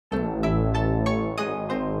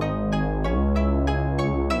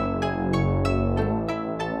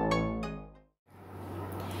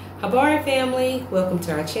Habari family, welcome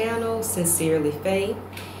to our channel, Sincerely Faith.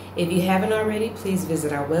 If you haven't already, please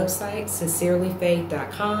visit our website,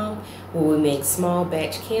 Sincerelyfaith.com, where we make small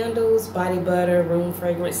batch candles, body butter, room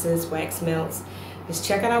fragrances, wax melts. Just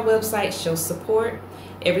check out our website, show support.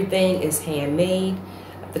 Everything is handmade.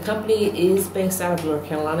 The company is based out of North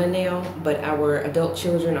Carolina now, but our adult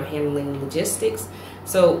children are handling logistics.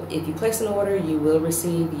 So if you place an order, you will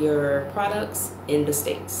receive your products in the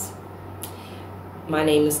States. My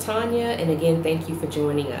name is Tanya, and again, thank you for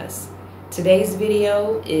joining us. Today's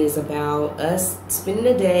video is about us spending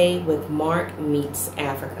a day with Mark Meets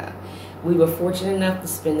Africa. We were fortunate enough to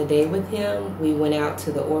spend the day with him. We went out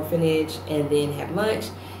to the orphanage and then had lunch,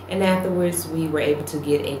 and afterwards we were able to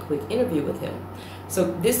get a quick interview with him.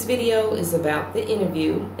 So this video is about the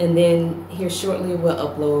interview, and then here shortly we'll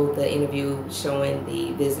upload the interview showing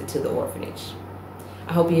the visit to the orphanage.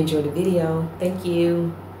 I hope you enjoyed the video. Thank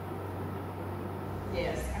you.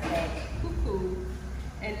 Yes, I had cuckoo,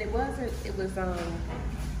 and it was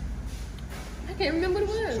I can't remember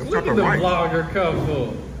what it was. Look at the vlogger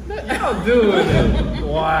couple. Y'all doing it.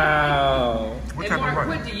 Wow. And Mark,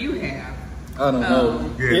 what do you have? I don't know.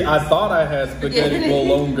 I thought I had spaghetti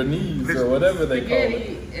bolognese or whatever they call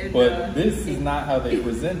it. But this is not how they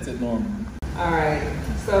present it normally. Alright,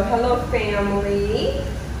 so hello family.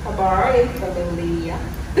 Habari familia.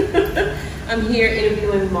 I'm here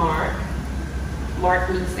interviewing Mark. Mark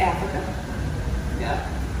Meets Africa. Yeah.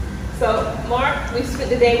 So Mark, we spent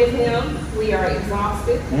the day with him. We are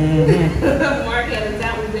exhausted. Mark had us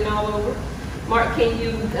out. We've been all over. Mark, can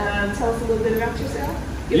you tell us a little bit about yourself?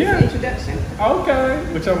 Give us an introduction.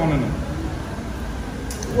 Okay. Which I want to know.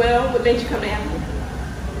 Well, what made you come to Africa?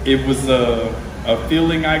 It was a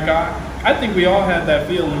feeling I got. I think we all had that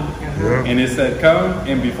feeling. And it said come,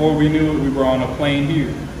 and before we knew it, we were on a plane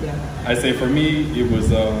here. Yeah. I say for me, it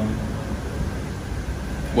was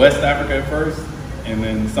West Africa at first, and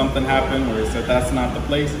then something happened where it said that's not the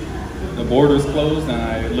place. The borders closed, and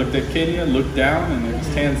I looked at Kenya, looked down, and it was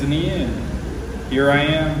Tanzania, and here I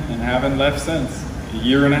am, and haven't left since. A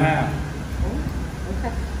year and a half.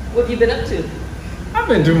 Okay. What have you been up to? I've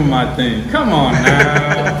been doing my thing. Come on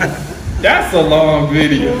now. That's a long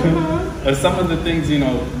video. Some of the things,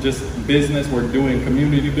 just business, we're doing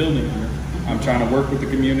community building here. I'm trying to work with the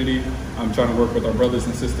community. I'm trying to work with our brothers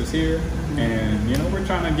and sisters here. And, we're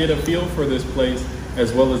trying to get a feel for this place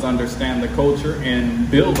as well as understand the culture and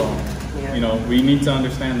build on it. Yeah. We need to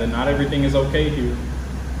understand that not everything is okay here.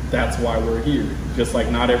 That's why we're here. Just like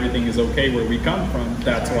not everything is okay where we come from.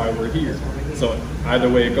 That's why we're here. So either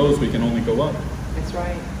way it goes, we can only go up. That's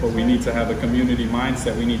right. But we need to have a community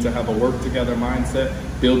mindset. We need to have a work together mindset,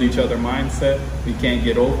 build each other mindset. We can't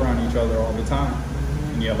get over on each other all the time.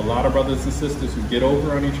 And you have a lot of brothers and sisters who get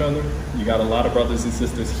over on each other. You got a lot of brothers and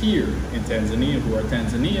sisters here in Tanzania who are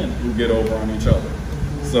Tanzanian who get over on each other.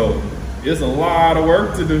 So it's a lot of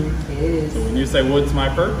work to do. It is. So when you say, what's my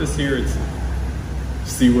purpose here? It's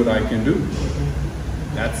see what I can do.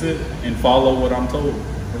 That's it. And follow what I'm told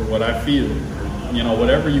or what I feel.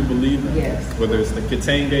 Whatever you believe in. Yes. Whether it's the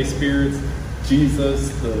Kitenge spirits,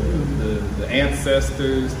 Jesus, the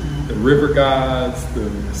ancestors, the river gods,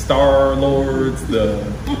 the star lords, the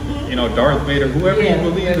Darth Vader, whoever you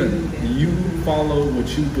believe in, you follow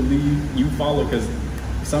what you believe. You follow, because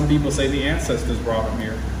some people say the ancestors brought them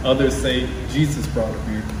here. Others say Jesus brought them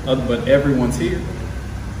here. But everyone's here.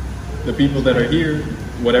 The people that are here,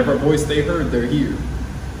 whatever voice they heard, they're here.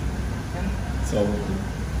 So.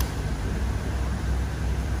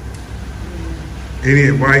 Any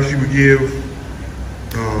advice you would give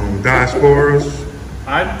diasporas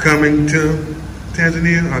coming to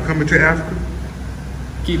Tanzania or coming to Africa?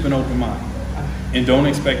 Keep an open mind and don't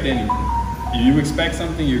expect anything. If you expect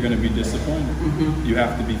something, you're going to be disappointed. You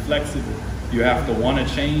have to be flexible. You have to want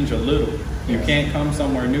to change a little. You can't come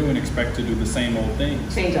somewhere new and expect to do the same old thing.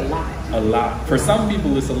 Change a lot. A lot. For some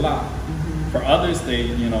people, it's a lot. For others,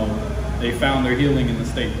 they found their healing in the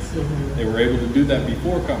States. They were able to do that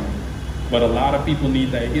before coming. But a lot of people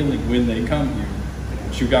need that healing when they come here.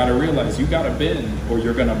 But you got to realize you got to bend or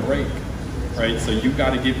you're going to break, right? So you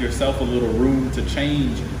got to give yourself a little room to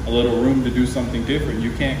change, a little room to do something different.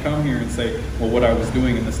 You can't come here and say, well, what I was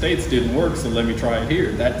doing in the States didn't work, so let me try it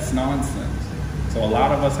here. That's nonsense. So a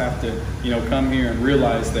lot of us have to, come here and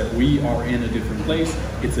realize that we are in a different place.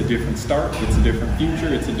 It's a different start. It's a different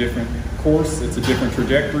future. It's a different course. It's a different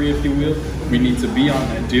trajectory, if you will. We need to be on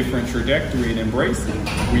that different trajectory and embrace it.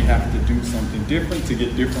 We have to do something different to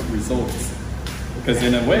get different results. Because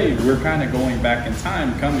in a way, we're kind of going back in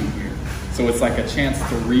time coming here. So it's like a chance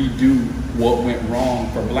to redo what went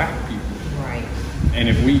wrong for Black people. Right. And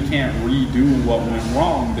if we can't redo what went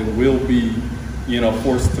wrong, then we'll be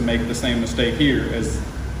forced to make the same mistake here as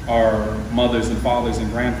our mothers and fathers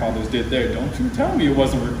and grandfathers did there. Don't you tell me it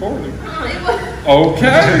wasn't recording.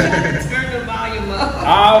 Okay. Turn the volume up.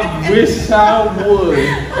 I wish I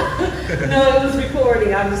would. No, it was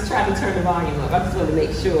recording. I was trying to turn the volume up. I just wanted to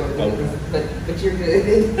make sure. That it was, but you're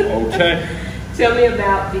good. Okay. Tell me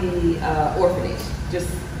about the orphanage, just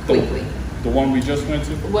quickly. The one we just went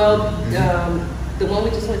to? Well, the one we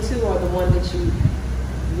just went to, or the one that you,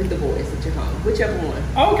 with the boys at your home, whichever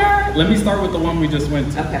one. Okay. Let me start with the one we just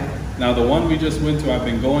went to. Okay. Now, the one we just went to, I've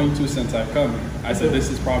been going to since I've come here. I said this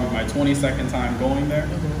is probably my 22nd time going there.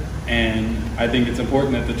 And I think it's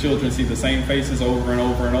important that the children see the same faces over and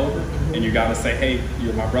over and over. And you got to say, hey,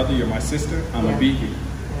 you're my brother, you're my sister, I'm going to be here.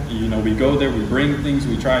 We go there, we bring things,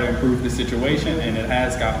 we try to improve the situation, and it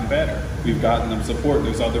has gotten better. We've gotten them support.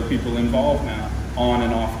 There's other people involved now, on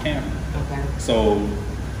and off camera. Okay. So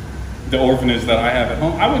the orphanage that I have at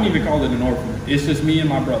home, I wouldn't even call it an orphanage. It's just me and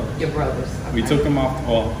my brother. Your brothers. Okay. We took them off,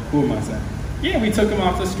 who am I saying? Yeah, we took them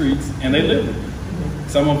off the streets, and they live with me.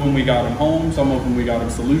 Some of them we got them home, some of them we got them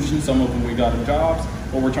solutions, some of them we got them jobs,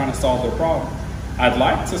 but we're trying to solve their problems. I'd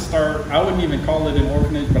like to start, I wouldn't even call it an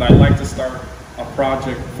orphanage, but I'd like to start a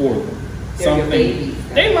project for them. They're your babies.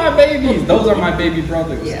 They my babies. Those are my baby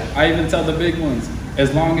brothers. Yeah. I even tell the big ones,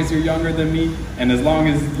 as long as you're younger than me, and as long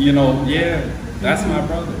as, that's my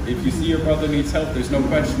brother. If you see your brother needs help, there's no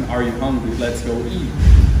question, are you hungry? Let's go eat.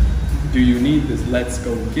 Do you need this? Let's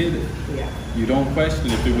go get it. Yeah. You don't question.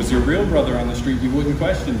 If it was your real brother on the street, you wouldn't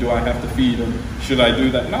question, do I have to feed him? Should I do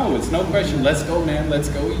that? No, it's no question. Let's go, man. Let's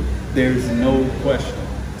go eat. There's no question.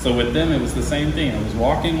 So with them, it was the same thing. I was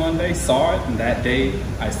walking one day, saw it, and that day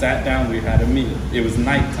I sat down, we had a meal. It was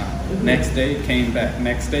nighttime. Next day, came back.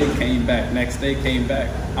 Next day, came back. Next day, came back.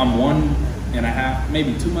 I'm 1.5,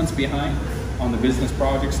 maybe 2 months behind on the business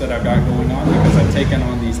projects that I've got going on because I've taken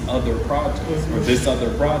on these other projects or this other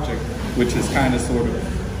project, which is kind of sort of,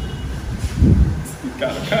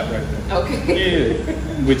 got a cut right there. Okay. Yeah,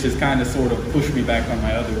 which is kind of sort of pushed me back on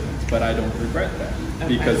my other things, but I don't regret that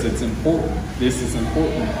because it's important. This is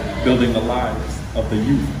important, building the lives of the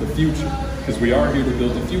youth, the future, because we are here to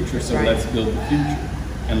build the future, so let's build the future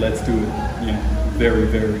and let's do it, very,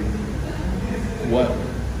 very well.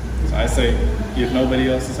 So I say, if nobody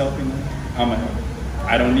else is helping them, I'm gonna help.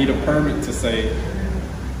 I don't need a permit to say,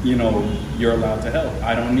 you're allowed to help.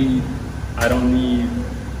 I don't need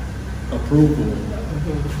approval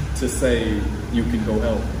to say you can go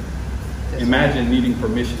help. Imagine needing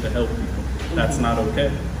permission to help people. That's not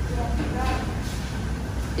okay.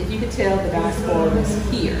 If you could tell the diaspora that's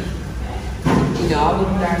here, all the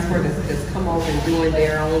diaspora that's come over and doing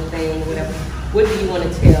their own thing, whatever, what do you want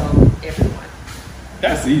to tell everyone?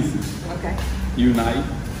 That's easy. Okay. Unite.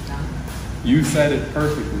 You said it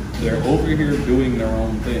perfectly. They're over here doing their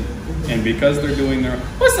own thing. And because they're doing their own,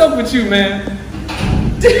 what's up with you, man?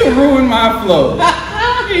 You ruined my flow.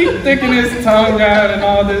 He's sticking his tongue out and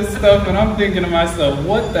all this stuff, and I'm thinking to myself,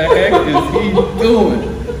 what the heck is he doing?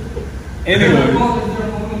 Anyway.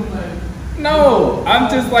 No, I'm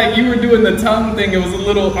just like, you were doing the tongue thing. It was a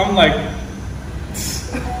little, I'm like,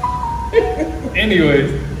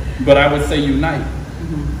 anyways. But I would say unite.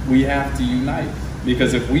 We have to unite.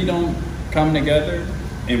 Because if we don't come together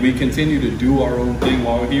and we continue to do our own thing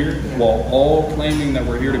while here, while all claiming that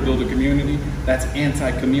we're here to build a community, that's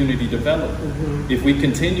anti-community development. If we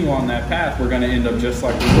continue on that path, we're going to end up just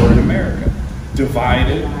like we were in America,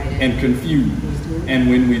 divided and confused. And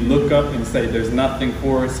when we look up and say there's nothing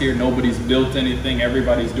for us here, nobody's built anything,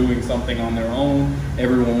 everybody's doing something on their own,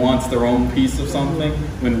 everyone wants their own piece of something,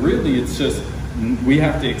 when really it's just we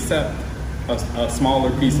have to accept a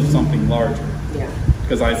smaller piece of something larger.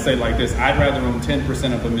 Because I say like this, I'd rather own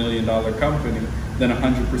 10% of $1 million company than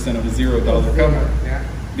 100% of a $0 company.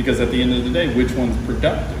 Because at the end of the day, which one's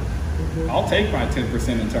productive? I'll take my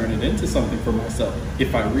 10% and turn it into something for myself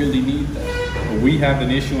if I really need that. But we have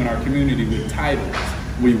an issue in our community with titles.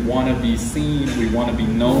 We want to be seen, we want to be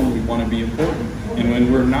known, we want to be important. And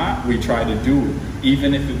when we're not, we try to do it.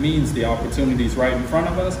 Even if it means the opportunity's right in front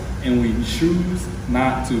of us and we choose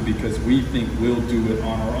not to because we think we'll do it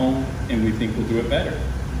on our own and we think we'll do it better.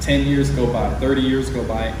 10 years go by, 30 years go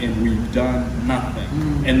by, and we've done nothing.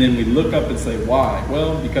 And then we look up and say, why?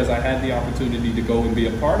 Well, because I had the opportunity to go and be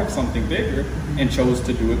a part of something bigger and chose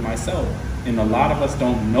to do it myself. And a lot of us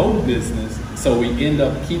don't know business, so we end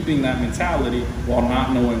up keeping that mentality while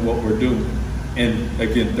not knowing what we're doing. And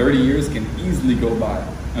again, 30 years can easily go by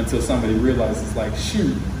until somebody realizes, like,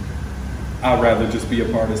 shoot, I'd rather just be a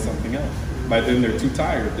part of something else. By then they're too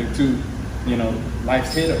tired, they're too,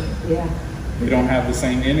 life's hit them. They don't have the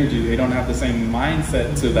same energy, they don't have the same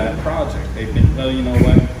mindset to that project. They think, well, you know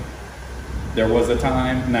what, There was a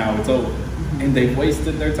time, now it's over. And they've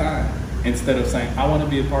wasted their time. Instead of saying, I want to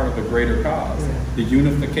be a part of a greater cause. The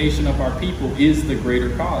unification of our people is the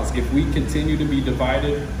greater cause. If we continue to be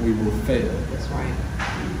divided, we will fail. That's right.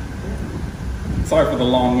 Sorry for the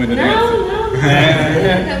long-winded answer. No.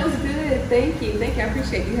 That was good. Thank you. Thank you. I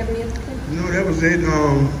appreciate it. Do you have any other questions? No, that was it.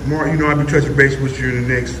 Mark, you know, I'll be touching base with you in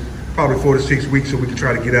the next probably 4 to 6 weeks so we can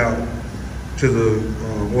try to get out to the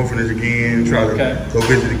orphanage again, try to go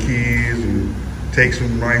visit the kids and take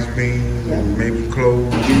some rice beans and maybe some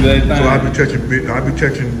clothes. So I'll be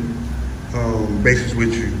touching bases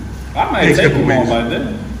with you. I might take them on by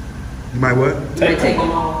then. You might what? Take them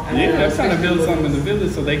all. Yeah, they're trying to build something in the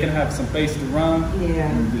village so they can have some place to run. Yeah.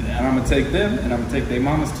 And I'm going to take them and I'm going to take their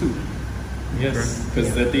mamas too. Yes,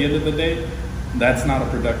 because at the end of the day, that's not a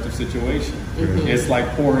productive situation. It's like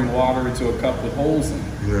pouring water into a cup with holes in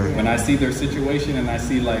it. When I see their situation and I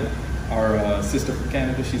see like our sister from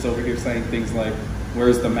Canada, she's over here saying things like,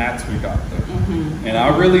 where's the mats we got them? And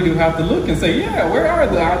I really do have to look and say, yeah, where are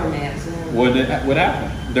the mats? What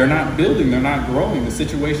happened? They're not building, they're not growing, the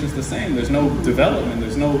situation's the same, there's no development,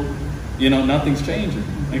 there's no, nothing's changing.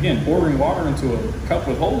 Again, pouring water into a cup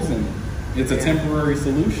with holes in it, it's a temporary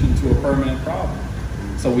solution to a permanent problem.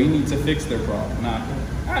 So we need to fix their problem.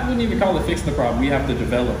 I wouldn't even call it fix the problem, we have to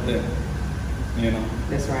develop them.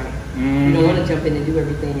 That's right. You don't want to jump in and do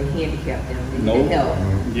everything and handicap them. You need to help,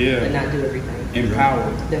 but not do everything.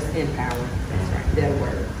 Empowered. That's empowered. That's right. That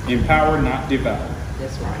word. Empowered, not devour.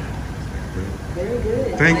 That's right. Very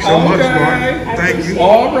good. Thank you so much, Mark. Thank you.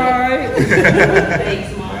 All right.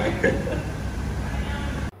 Thanks, Mark.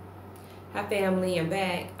 Hi, family. I'm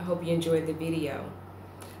back. I hope you enjoyed the video.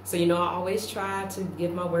 So, I always try to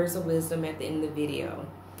give my words of wisdom at the end of the video.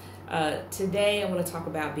 Today, I want to talk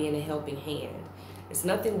about being a helping hand. There's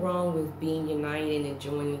nothing wrong with being united and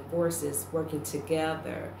joining forces, working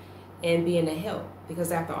together, and being a help.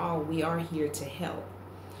 Because after all, we are here to help.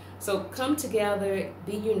 So come together,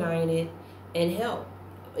 be united, and help.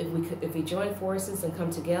 If we join forces and come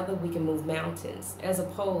together, we can move mountains, as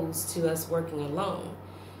opposed to us working alone.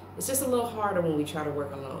 It's just a little harder when we try to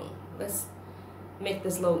work alone. Let's make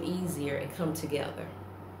this a little easier and come together.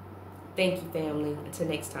 Thank you, family. Until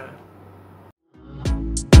next time.